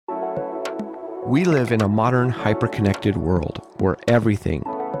We live in a modern, hyper-connected world where everything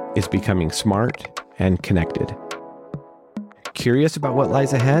is becoming smart and connected. Curious about what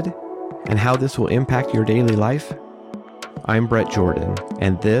lies ahead and how this will impact your daily life? I'm Brett Jordan,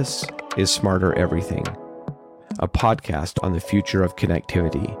 and this is Smarter Everything, a podcast on the future of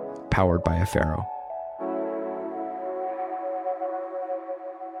connectivity powered by Affero.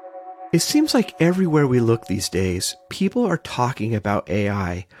 It seems like everywhere we look these days, people are talking about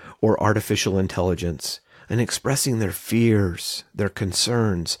AI or artificial intelligence and expressing their fears, their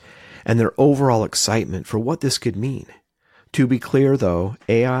concerns, and their overall excitement for what this could mean. To be clear, though,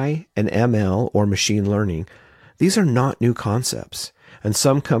 AI and ML or machine learning, these are not new concepts, and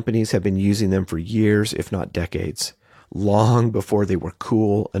some companies have been using them for years, if not decades, long before they were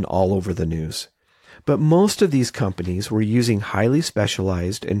cool and all over the news. But most of these companies were using highly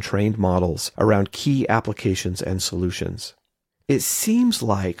specialized and trained models around key applications and solutions. It seems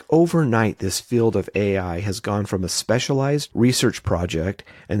like overnight this field of AI has gone from a specialized research project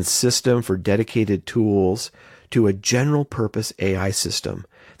and system for dedicated tools to a general-purpose AI system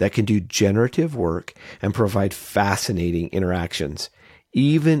that can do generative work and provide fascinating interactions,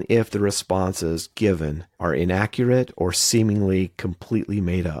 even if the responses given are inaccurate or seemingly completely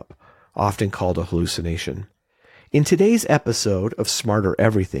made up, often called a hallucination. In today's episode of Smarter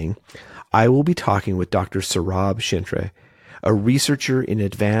Everything, I will be talking with Dr. Saurabh Shintre, a researcher in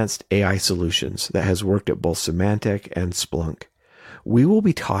advanced AI solutions that has worked at both Symantec and Splunk. We will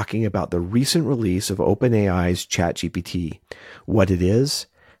be talking about the recent release of OpenAI's ChatGPT, what it is,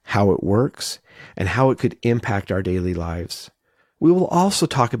 how it works, and how it could impact our daily lives. We will also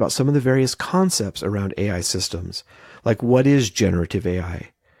talk about some of the various concepts around AI systems, like what is generative AI?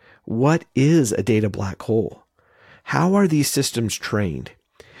 What is a data black hole? How are these systems trained?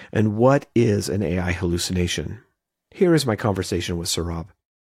 And what is an AI hallucination? Here is my conversation with Saurabh.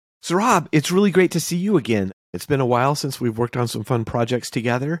 Saurabh, it's really great to see you again. It's been a while since we've worked on some fun projects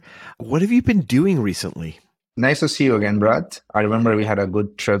together. What have you been doing recently? Nice to see you again, Brett. I remember we had a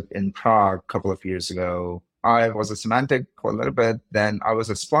good trip in Prague a couple of years ago. I was at Symantec for a little bit, then I was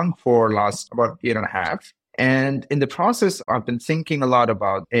at Splunk for last about a year and a half. And in the process, I've been thinking a lot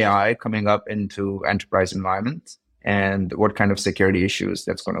about AI coming up into enterprise environments and what kind of security issues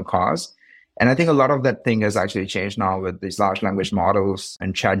that's going to cause. And I think a lot of that thing has actually changed now with these large language models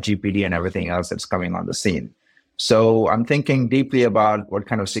and ChatGPT and everything else that's coming on the scene. So I'm thinking deeply about what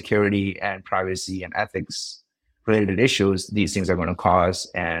kind of security and privacy and ethics related issues these things are going to cause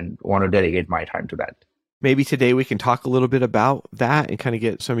and want to dedicate my time to that. Maybe today we can talk a little bit about that and kind of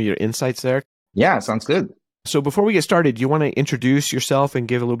get some of your insights there. Yeah, sounds good. So before we get started, do you want to introduce yourself and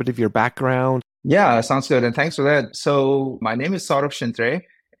give a little bit of your background? Yeah, sounds good. And thanks for that. So my name is Saurabh Shintre,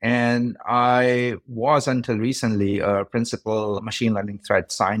 and I was until recently a principal machine learning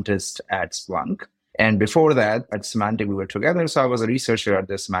threat scientist at Splunk. And before that, at Symantec, we were together. So I was a researcher at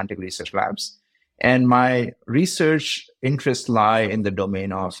the Symantec Research Labs. And my research interests lie in the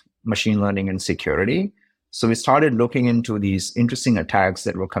domain of machine learning and security. So we started looking into these interesting attacks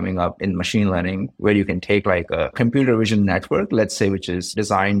that were coming up in machine learning, where you can take like a computer vision network, let's say, which is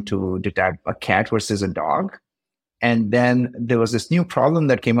designed to detect a cat versus a dog. And then there was this new problem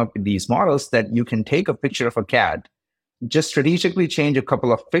that came up with these models that you can take a picture of a cat, just strategically change a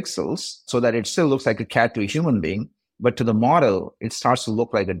couple of pixels so that it still looks like a cat to a human being. But to the model, it starts to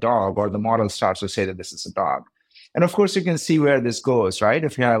look like a dog, or the model starts to say that this is a dog. And of course, you can see where this goes, right?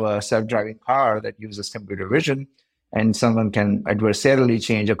 If you have a self-driving car that uses computer vision and someone can adversarially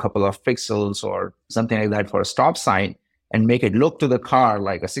change a couple of pixels or something like that for a stop sign and make it look to the car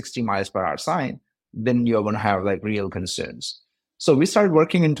like a 60 miles per hour sign, then you're going to have like real concerns. So we started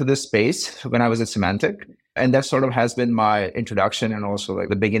working into this space when I was at Symantec. And that sort of has been my introduction and also like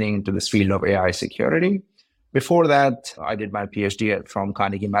the beginning into this field of AI security. Before that, I did my PhD from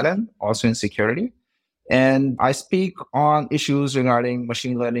Carnegie Mellon, also in security. And I speak on issues regarding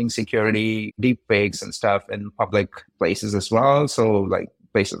machine learning, security, deep fakes and stuff in public places as well. So like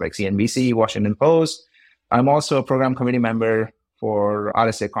places like CNBC, Washington Post. I'm also a program committee member for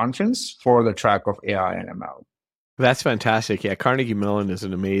RSA conference for the track of AI and ML. That's fantastic. Yeah, Carnegie Mellon is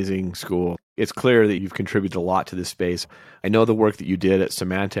an amazing school. It's clear that you've contributed a lot to this space. I know the work that you did at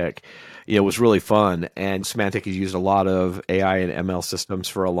Symantec, was really fun. And Symantec has used a lot of AI and ML systems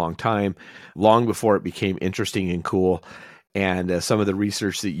for a long time, long before it became interesting and cool. And some of the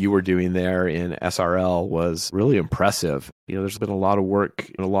research that you were doing there in SRL was really impressive. There's been a lot of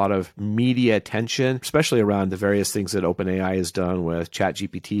work and a lot of media attention, especially around the various things that OpenAI has done with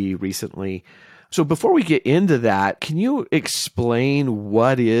ChatGPT recently. So before we get into that, can you explain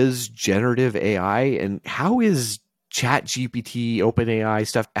what is generative AI and how is Chat GPT, OpenAI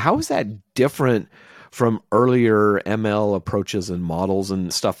stuff, how is that different from earlier ML approaches and models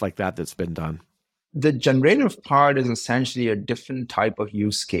and stuff like that that's been done? The generative part is essentially a different type of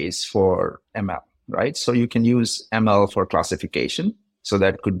use case for ML, right? So you can use ML for classification. So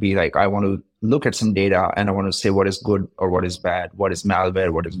that could be like, I want to look at some data and I want to say what is good or what is bad, what is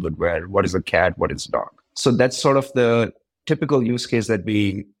malware, what is goodware, what is a cat, what is a dog. So that's sort of the typical use case that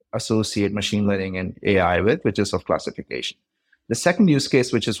we associate machine learning and AI with, which is of classification. The second use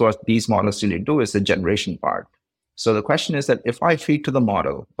case, which is what these models really do, is the generation part. So the question is that if I feed to the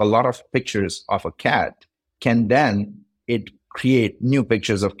model a lot of pictures of a cat, can then it create new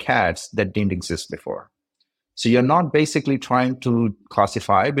pictures of cats that didn't exist before? So you're not basically trying to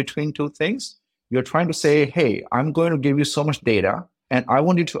classify between two things. You're trying to say, hey, I'm going to give you so much data and I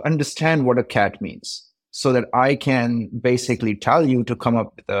want you to understand what a cat means so that I can basically tell you to come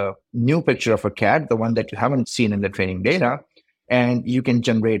up with a new picture of a cat, the one that you haven't seen in the training data, and you can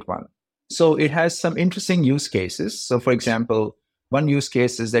generate one. So it has some interesting use cases. So for example, one use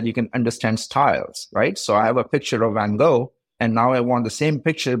case is that you can understand styles, right? So I have a picture of Van Gogh and now I want the same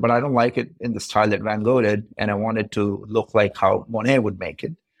picture, but I don't like it in the style that Van Gogh did. And I want it to look like how Monet would make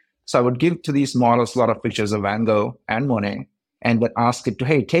it. So I would give to these models a lot of pictures of Van Gogh and Monet and then ask it to,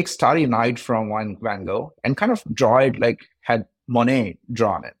 hey, take Starry Night from one Van Gogh and kind of draw it like had Monet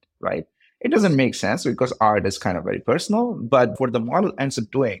drawn it, right? It doesn't make sense because art is kind of very personal, but what the model ends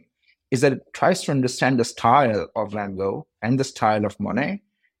up doing is that it tries to understand the style of Van Gogh and the style of Monet.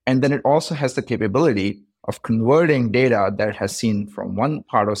 And then it also has the capability of converting data that it has seen from one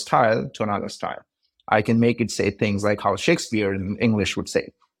part of style to another style. I can make it say things like how Shakespeare in English would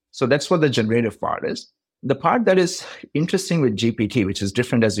say. So that's what the generative part is. The part that is interesting with GPT, which is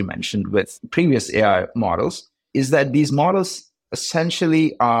different, as you mentioned, with previous AI models, is that these models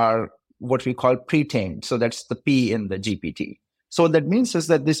essentially are what we call pre-trained. So that's the P in the GPT. So what that means is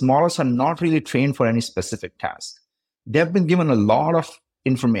that these models are not really trained for any specific task. They've been given a lot of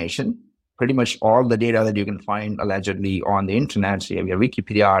information, pretty much all the data that you can find allegedly on the internet. So you have your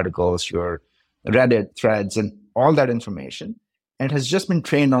Wikipedia articles, your Reddit threads, and all that information. And it has just been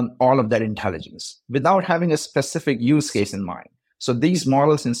trained on all of that intelligence without having a specific use case in mind. So these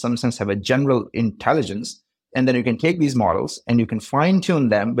models, in some sense, have a general intelligence. And then you can take these models and you can fine tune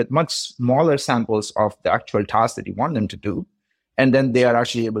them with much smaller samples of the actual task that you want them to do. And then they are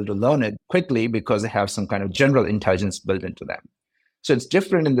actually able to learn it quickly because they have some kind of general intelligence built into them. So it's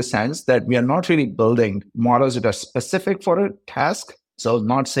different in the sense that we are not really building models that are specific for a task. So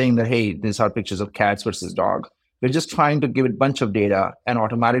not saying that, hey, these are pictures of cats versus dog. We're just trying to give it a bunch of data and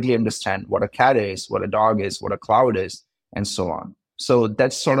automatically understand what a cat is, what a dog is, what a cloud is, and so on. So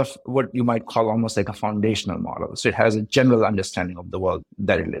that's sort of what you might call almost like a foundational model. So it has a general understanding of the world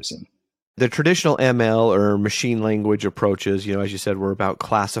that it lives in. The traditional ML or machine language approaches, as you said, were about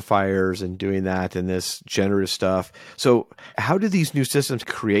classifiers and doing that and this generative stuff. So how do these new systems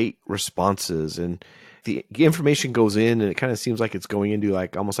create responses? And the information goes in and it kind of seems like it's going into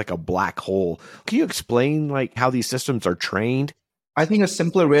like almost like a black hole. Can you explain like how these systems are trained? I think a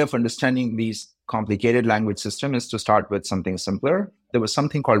simpler way of understanding these complicated language systems is to start with something simpler. There was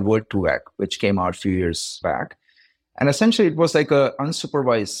something called Word2Vec, which came out a few years back. And essentially, it was like an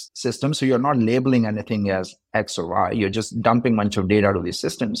unsupervised system. So you're not labeling anything as X or Y. You're just dumping a bunch of data to these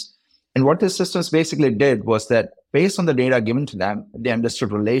systems. And what these systems basically did was that based on the data given to them, they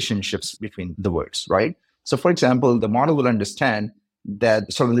understood relationships between the words, right? So for example, the model will understand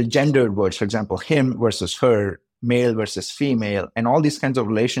that sort of the gendered words, for example, him versus her, male versus female, and all these kinds of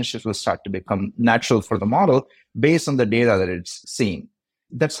relationships will start to become natural for the model based on the data that it's seeing.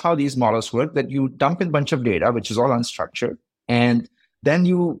 That's how these models work, that you dump in a bunch of data, which is all unstructured, and then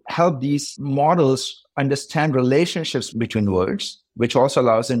you help these models understand relationships between words, which also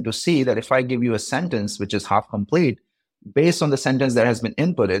allows them to see that if I give you a sentence which is half complete, based on the sentence that has been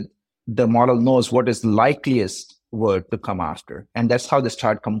inputted, the model knows what is the likeliest word to come after. And that's how they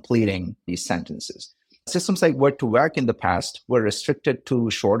start completing these sentences. Systems like Word2Vec in the past were restricted to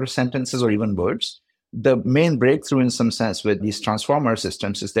shorter sentences or even words. The main breakthrough in some sense with these transformer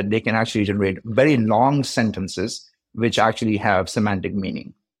systems is that they can actually generate very long sentences, which actually have semantic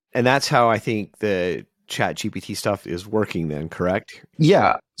meaning. And that's how I think the ChatGPT stuff is working then, correct?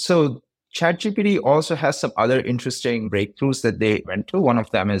 Yeah. So ChatGPT also has some other interesting breakthroughs that they went to. One of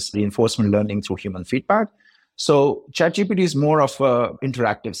them is reinforcement learning through human feedback. So ChatGPT is more of an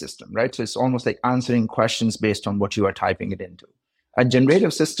interactive system, right? So it's almost like answering questions based on what you are typing it into. A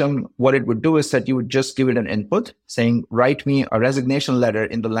generative system, what it would do is that you would just give it an input saying, write me a resignation letter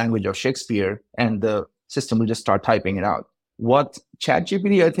in the language of Shakespeare, and the system will just start typing it out. What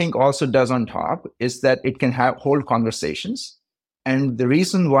ChatGPT, I think, also does on top is that it can hold conversations. And the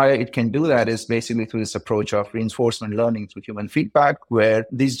reason why it can do that is basically through this approach of reinforcement learning through human feedback, where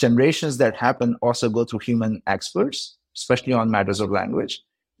these generations that happen also go through human experts, especially on matters of language.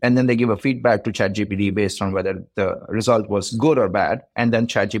 And then they give a feedback to ChatGPT based on whether the result was good or bad. And then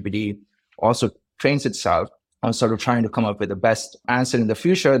ChatGPT also trains itself on sort of trying to come up with the best answer in the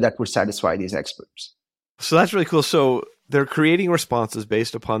future that would satisfy these experts. So that's really cool. So they're creating responses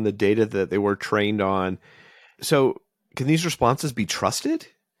based upon the data that they were trained on. So can these responses be trusted?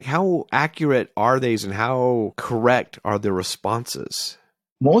 How accurate are these and how correct are the responses?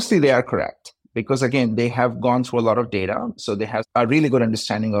 Mostly they are correct because, again, they have gone through a lot of data. So they have a really good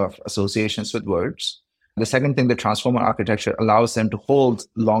understanding of associations with words. The second thing, the transformer architecture allows them to hold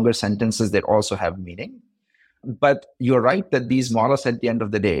longer sentences that also have meaning. But you're right that these models at the end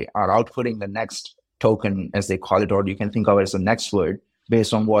of the day are outputting the next token, as they call it, or you can think of it as the next word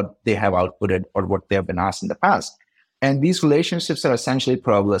based on what they have outputted or what they have been asked in the past. And these relationships are essentially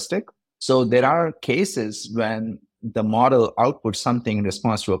probabilistic. So there are cases when the model outputs something in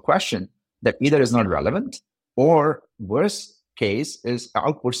response to a question that either is not relevant or, worse case, is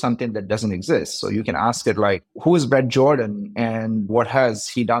output something that doesn't exist. So you can ask it like, who is Brett Jordan and what has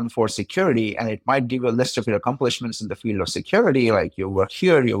he done for security? And it might give you a list of your accomplishments in the field of security, like you work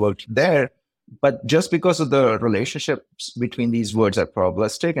here, you worked there. But just because of the relationships between these words are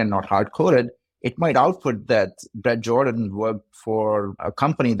probabilistic and not hard-coded, it might output that Brett Jordan worked for a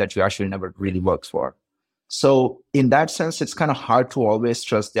company that you actually never really worked for. So in that sense, it's kind of hard to always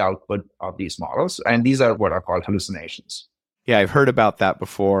trust the output of these models. And these are what are called hallucinations. Yeah, I've heard about that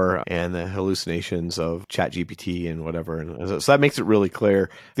before and the hallucinations of ChatGPT and whatever. And so that makes it really clear.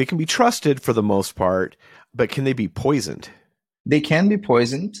 They can be trusted for the most part, but can they be poisoned? They can be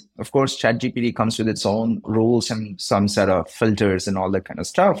poisoned. Of course, ChatGPT comes with its own rules and some set of filters and all that kind of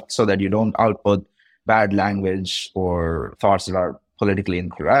stuff so that you don't output bad language or thoughts that are politically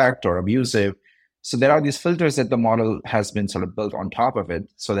incorrect or abusive. So there are these filters that the model has been sort of built on top of it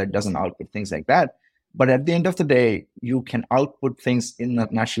so that it doesn't output things like that. But at the end of the day, you can output things in the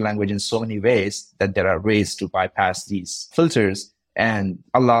natural language in so many ways that there are ways to bypass these filters and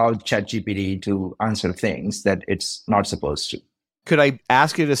allow ChatGPT to answer things that it's not supposed to. Could I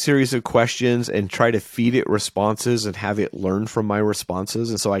ask it a series of questions and try to feed it responses and have it learn from my responses?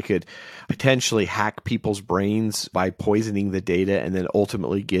 And so I could potentially hack people's brains by poisoning the data and then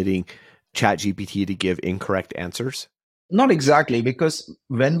ultimately getting ChatGPT to give incorrect answers? Not exactly, because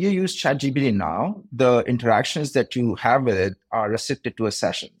when you use ChatGPT now, the interactions that you have with it are restricted to a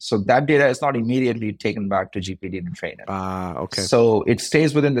session. So that data is not immediately taken back to GPT to train it. Okay. So it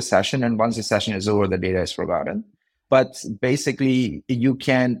stays within the session, and once the session is over, the data is forgotten. But basically, you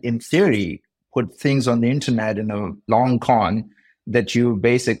can, in theory, put things on the internet in a long con that you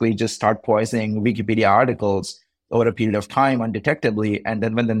basically just start poisoning Wikipedia articles over a period of time undetectably. And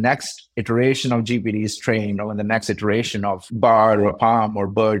then when the next iteration of GPT is trained, or when the next iteration of BARD or PALM or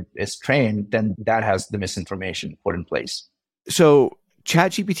BERT is trained, then that has the misinformation put in place. So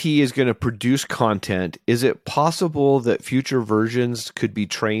ChatGPT is going to produce content. Is it possible that future versions could be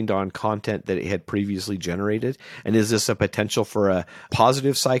trained on content that it had previously generated? And is this a potential for a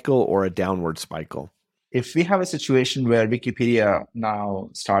positive cycle or a downward cycle? If we have a situation where Wikipedia now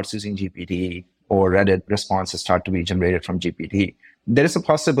starts using GPT or Reddit responses start to be generated from GPT, there is a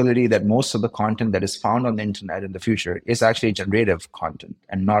possibility that most of the content that is found on the internet in the future is actually generative content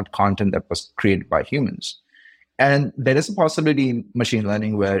and not content that was created by humans. And there is a possibility in machine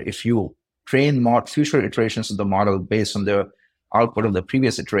learning where if you train future iterations of the model based on the output of the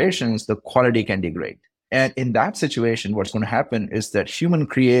previous iterations, the quality can degrade. And in that situation, what's going to happen is that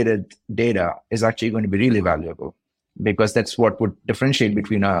human-created data is actually going to be really valuable, because that's what would differentiate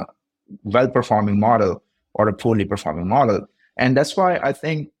between a well-performing model or a poorly performing model. And that's why I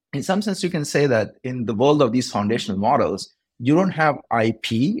think, in some sense, you can say that in the world of these foundational models, you don't have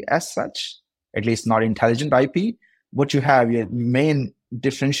IP as such, at least not intelligent IP. What you have, your main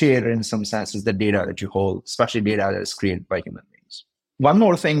differentiator in some sense is the data that you hold, especially data that is created by human beings. One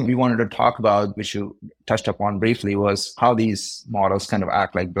more thing we wanted to talk about, which you touched upon briefly, was how these models kind of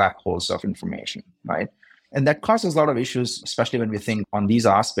act like black holes of information, right? And that causes a lot of issues, especially when we think on these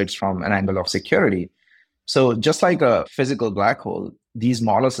aspects from an angle of security. So just like a physical black hole, these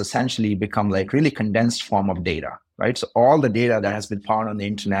models essentially become like really condensed form of data, right? So all the data that has been found on the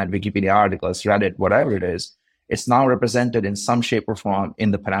internet, Wikipedia articles, Reddit, whatever it is, it's now represented in some shape or form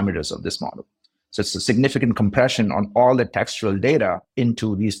in the parameters of this model. So it's a significant compression on all the textual data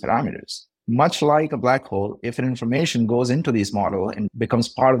into these parameters. Much like a black hole, if an information goes into this model and becomes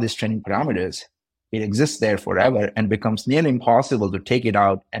part of these training parameters, it exists there forever and becomes nearly impossible to take it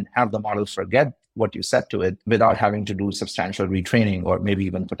out and have the model forget what you said to it without having to do substantial retraining or maybe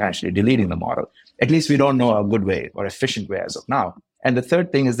even potentially deleting the model. At least we don't know a good way or efficient way as of now. And the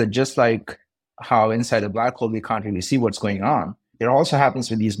third thing is that just like how inside a black hole we can't really see what's going on, it also happens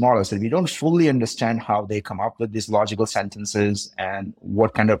with these models that we don't fully understand how they come up with these logical sentences and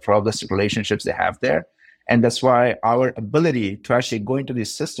what kind of probabilistic relationships they have there. And that's why our ability to actually go into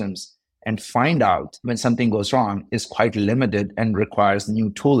these systems and find out when something goes wrong is quite limited and requires new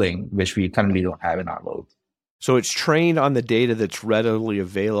tooling, which we currently don't have in our world. So it's trained on the data that's readily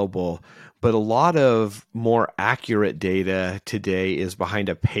available, but a lot of more accurate data today is behind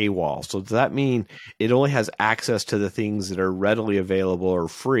a paywall. So does that mean it only has access to the things that are readily available or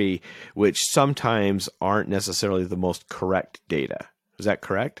free, which sometimes aren't necessarily the most correct data? Is that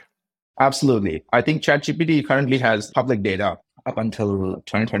correct? Absolutely. I think ChatGPT currently has public data up until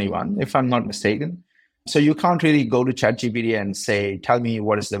 2021, if I'm not mistaken. So you can't really go to ChatGPT and say, tell me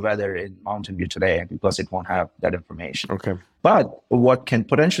what is the weather in Mountain View today, because it won't have that information. Okay. But what can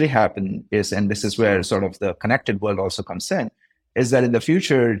potentially happen is, and this is where sort of the connected world also comes in, is that in the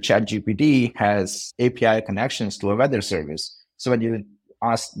future, ChatGPT has API connections to a weather service. So when you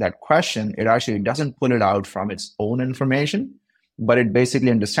ask that question, it actually doesn't pull it out from its own information, but it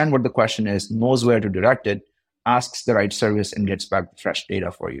basically understands what the question is, knows where to direct it, asks the right service, and gets back the fresh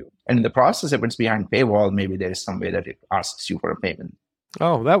data for you. And in the process, if it's behind paywall, maybe there is some way that it asks you for a payment.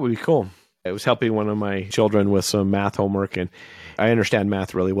 Oh, that would be cool. I was helping one of my children with some math homework, and I understand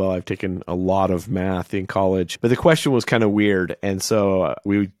math really well. I've taken a lot of math in college, but the question was kind of weird. And so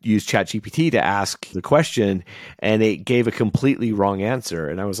we used ChatGPT to ask the question, and it gave a completely wrong answer.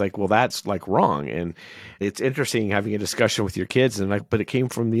 And I was like, well, that's like wrong. And it's interesting having a discussion with your kids, and like, but it came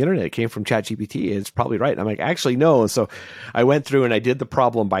from the internet. It came from ChatGPT. It's probably right. And I'm like, actually, no. And so I went through and I did the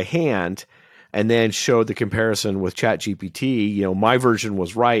problem by hand, and then showed the comparison with ChatGPT. You know, my version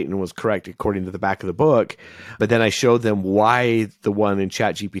was right and was correct according to the back of the book, but then I showed them why the one in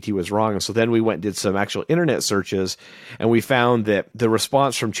ChatGPT was wrong. And so then we went and did some actual internet searches, and we found that the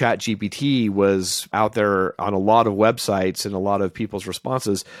response from ChatGPT was out there on a lot of websites and a lot of people's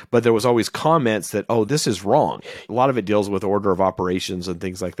responses, but there was always comments that, oh, this is wrong. A lot of it deals with order of operations and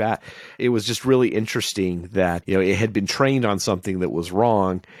things like that. It was just really interesting that, you know, it had been trained on something that was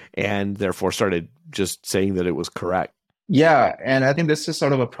wrong, and therefore started just saying that it was correct. Yeah, and I think this is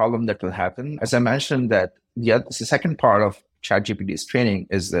sort of a problem that will happen. As I mentioned, that the second part of ChatGPT's training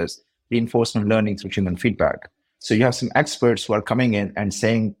is this reinforcement learning through human feedback. So you have some experts who are coming in and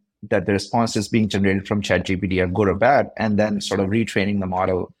saying that the responses being generated from ChatGPT are good or bad, and then sort of retraining the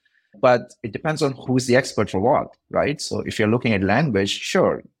model. But it depends on who's the expert for what, right? So if you're looking at language,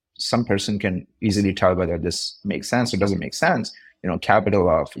 sure, some person can easily tell whether this makes sense or doesn't make sense. You know, capital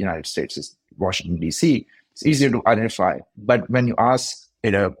of United States is Washington, D.C. It's easier to identify. But when you ask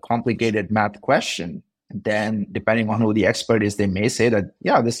it a complicated math question, then depending on who the expert is, they may say that,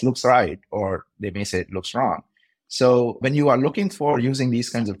 yeah, this looks right, or they may say it looks wrong. So when you are looking for using these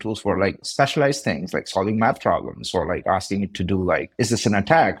kinds of tools for like specialized things, like solving math problems, or like asking it to do like, is this an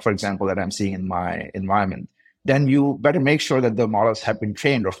attack, for example, that I'm seeing in my environment, then you better make sure that the models have been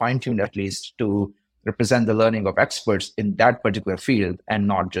trained or fine-tuned at least to represent the learning of experts in that particular field and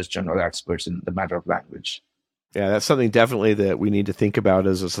not just general experts in the matter of language. Yeah, that's something definitely that we need to think about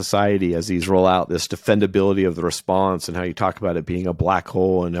as a society as these roll out, this defendability of the response, and how you talk about it being a black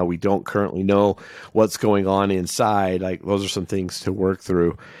hole and how we don't currently know what's going on inside. Like, those are some things to work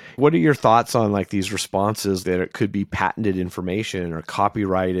through. What are your thoughts on like these responses that it could be patented information or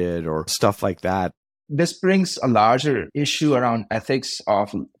copyrighted or stuff like that? This brings a larger issue around ethics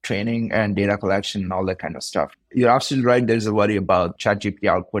of training and data collection and all that kind of stuff. You're absolutely right. There's a worry about ChatGPT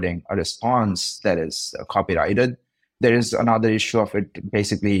outputting a response that is copyrighted. There is another issue of it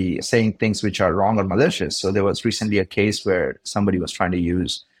basically saying things which are wrong or malicious. So there was recently a case where somebody was trying to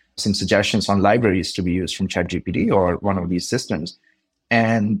use some suggestions on libraries to be used from ChatGPT or one of these systems.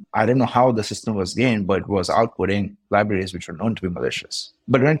 And I don't know how the system was gained, but it was outputting libraries which were known to be malicious.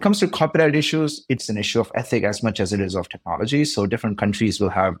 But when it comes to copyright issues, it's an issue of ethic as much as it is of technology. So different countries will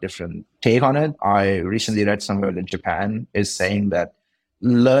have different take on it. I recently read somewhere that Japan is saying that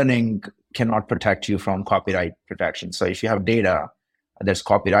learning cannot protect you from copyright protection. So if you have data that's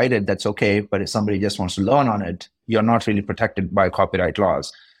copyrighted, that's okay. But if somebody just wants to learn on it, you're not really protected by copyright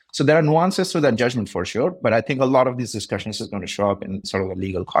laws. So there are nuances to that judgment for sure, but I think a lot of these discussions is going to show up in sort of the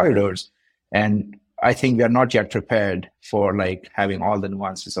legal corridors. And I think we are not yet prepared for like having all the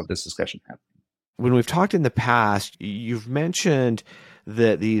nuances of this discussion happen. When we've talked in the past, you've mentioned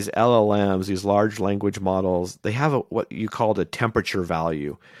that these LLMs, these large language models, they have what you called a temperature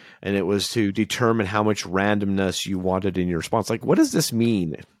value. And it was to determine how much randomness you wanted in your response. Like, what does this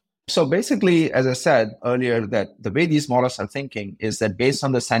mean? So basically, as I said earlier, that the way these models are thinking is that based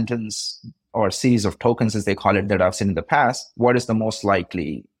on the sentence or series of tokens, as they call it, that I've seen in the past, what is the most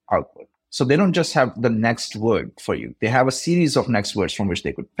likely output? So they don't just have the next word for you. They have a series of next words from which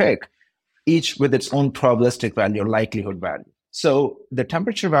they could pick, each with its own probabilistic value or likelihood value. So the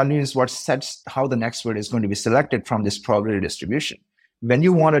temperature value is what sets how the next word is going to be selected from this probability distribution. When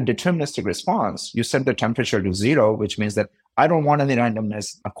you want a deterministic response, you set the temperature to 0, which means that I don't want any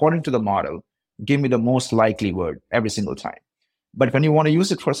randomness. According to the model, give me the most likely word every single time. But when you want to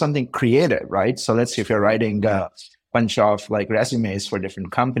use it for something creative, right? So let's say if you're writing a bunch of like resumes for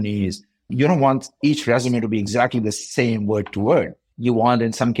different companies, you don't want each resume to be exactly the same word to word. You want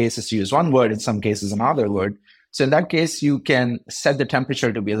in some cases to use one word, in some cases another word. So in that case, you can set the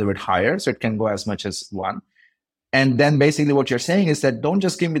temperature to be a little bit higher. So it can go as much as 1. And then basically what you're saying is that don't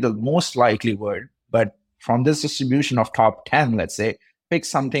just give me the most likely word, but from this distribution of top 10, let's say, pick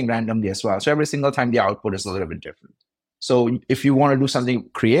something randomly as well. So every single time the output is a little bit different. So if you want to do something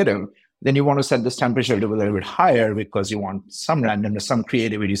creative, then you want to set this temperature to be a little bit higher because you want some randomness, some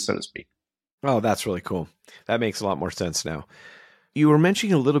creativity, so to speak. Oh, that's really cool. That makes a lot more sense now. You were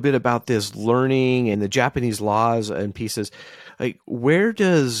mentioning a little bit about this learning and the Japanese laws and pieces. Like, where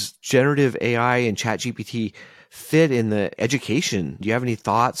does generative AI and ChatGPT fit in the education? Do you have any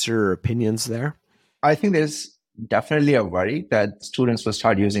thoughts or opinions there? I think there's definitely a worry that students will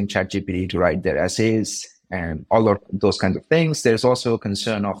start using ChatGPT to write their essays and all of those kinds of things. There's also a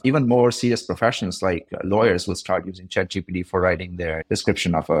concern of even more serious professions like lawyers will start using ChatGPT for writing their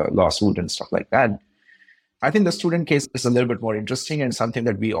description of a lawsuit and stuff like that. I think the student case is a little bit more interesting and something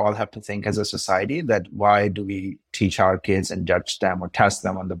that we all have to think as a society, that why do we teach our kids and judge them or test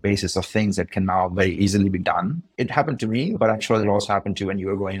them on the basis of things that can now very easily be done? It happened to me, but I'm sure it also happened to you when you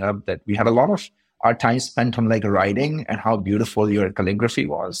were growing up, that we had a lot of our time spent on like writing and how beautiful your calligraphy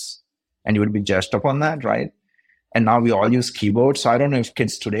was. And you would be judged upon that, right? And now we all use keyboards. So I don't know if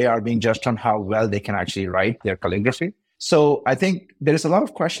kids today are being judged on how well they can actually write their calligraphy. So I think there's a lot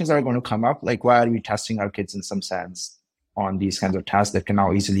of questions that are going to come up, like why are we testing our kids in some sense on these kinds of tasks that can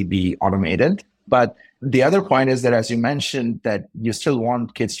now easily be automated? But the other point is that, as you mentioned, that you still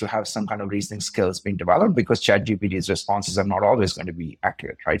want kids to have some kind of reasoning skills being developed because ChatGPT's responses are not always going to be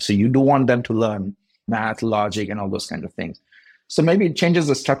accurate, right? So you do want them to learn math, logic, and all those kinds of things. So maybe it changes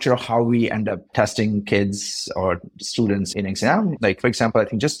the structure of how we end up testing kids or students in exam. Like, for example, I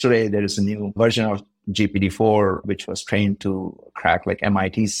think just today there is a new version of GPT-4, which was trained to crack like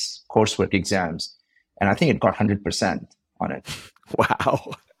MIT's coursework exams. And I think it got 100% on it.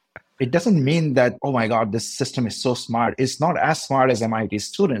 Wow. It doesn't mean that, oh my God, this system is so smart. It's not as smart as MIT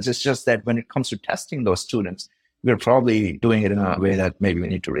students. It's just that when it comes to testing those students, we're probably doing it in a way that maybe we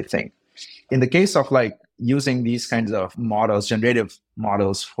need to rethink. In the case of like using these kinds of models, generative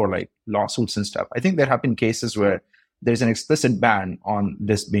models for like lawsuits and stuff, I think there have been cases where there's an explicit ban on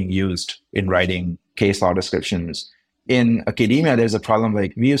this being used in writing case law descriptions. In academia, there's a problem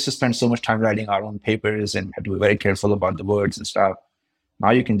like we used to spend so much time writing our own papers and had to be very careful about the words and stuff. Now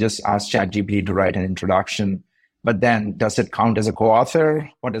you can just ask ChatGPT to write an introduction, but then does it count as a co-author?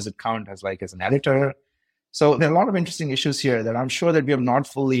 What does it count as like as an editor? So there are a lot of interesting issues here that I'm sure that we have not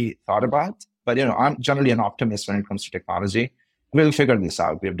fully thought about. But, I'm generally an optimist when it comes to technology. We'll figure this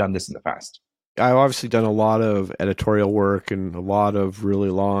out. We have done this in the past. I've obviously done a lot of editorial work and a lot of really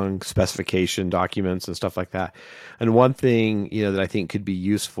long specification documents and stuff like that. And one thing, that I think could be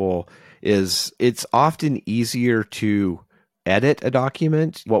useful is it's often easier to edit a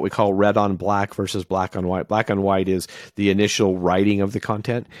document, what we call red on black versus black on white. Black on white is the initial writing of the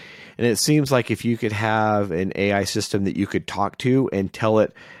content. And it seems like if you could have an AI system that you could talk to and tell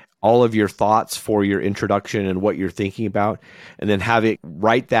it all of your thoughts for your introduction and what you're thinking about, and then have it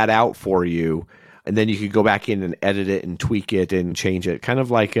write that out for you. And then you could go back in and edit it and tweak it and change it, kind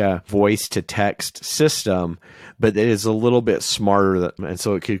of like a voice to text system, but it is a little bit smarter. And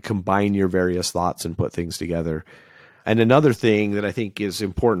so it could combine your various thoughts and put things together. And another thing that I think is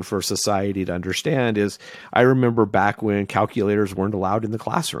important for society to understand is I remember back when calculators weren't allowed in the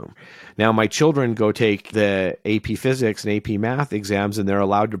classroom. Now my children go take the AP Physics and AP Math exams and they're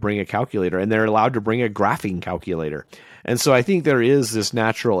allowed to bring a calculator and they're allowed to bring a graphing calculator. And so I think there is this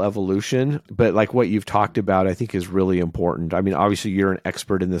natural evolution, but like what you've talked about, I think is really important. I mean, obviously you're an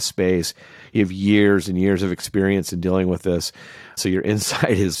expert in this space. You have years and years of experience in dealing with this. So your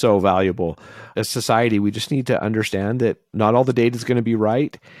insight is so valuable. As society, we just need to understand that not all the data is going to be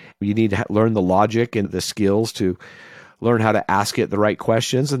right. You need to learn the logic and the skills to learn how to ask it the right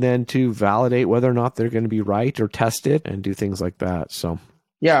questions and then to validate whether or not they're going to be right or test it and do things like that. So,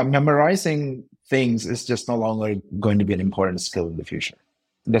 yeah, memorizing things is just no longer going to be an important skill in the future.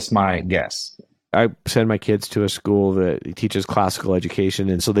 That's my guess. I send my kids to a school that teaches classical education,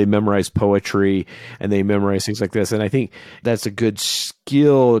 and so they memorize poetry and they memorize things like this. And I think that's a good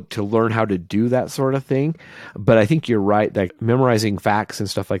skill to learn how to do that sort of thing. But I think you're right that memorizing facts and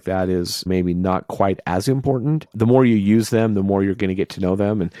stuff like that is maybe not quite as important. The more you use them, the more you're going to get to know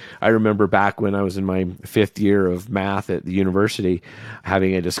them. And I remember back when I was in my 5th year of math at the university,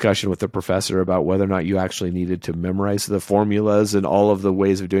 having a discussion with the professor about whether or not you actually needed to memorize the formulas and all of the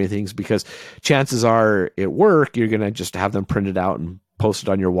ways of doing things, because chances are at work, you're going to just have them printed out and posted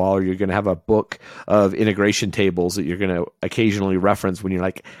on your wall, or you're going to have a book of integration tables that you're going to occasionally reference when you're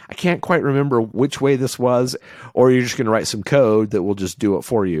like, I can't quite remember which way this was, or you're just going to write some code that will just do it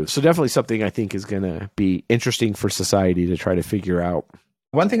for you. So definitely something I think is going to be interesting for society to try to figure out.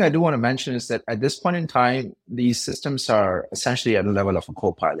 One thing I do want to mention is that at this point in time, these systems are essentially at a level of a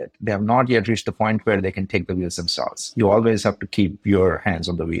co-pilot. They have not yet reached the point where they can take the wheels themselves. You always have to keep your hands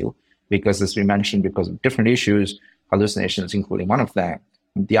on the wheel because, as we mentioned, because of different issues, hallucinations including one of them,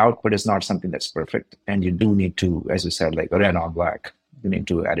 the output is not something that's perfect. And you do need to, as you said, like red on black, you need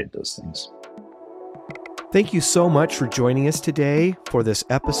to edit those things. Thank you so much for joining us today for this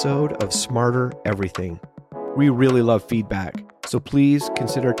episode of Smarter Everything. We really love feedback, so please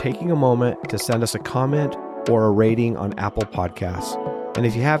consider taking a moment to send us a comment or a rating on Apple Podcasts. And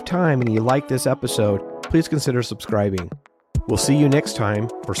if you have time and you like this episode, please consider subscribing. We'll see you next time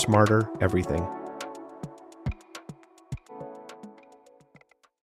for Smarter Everything.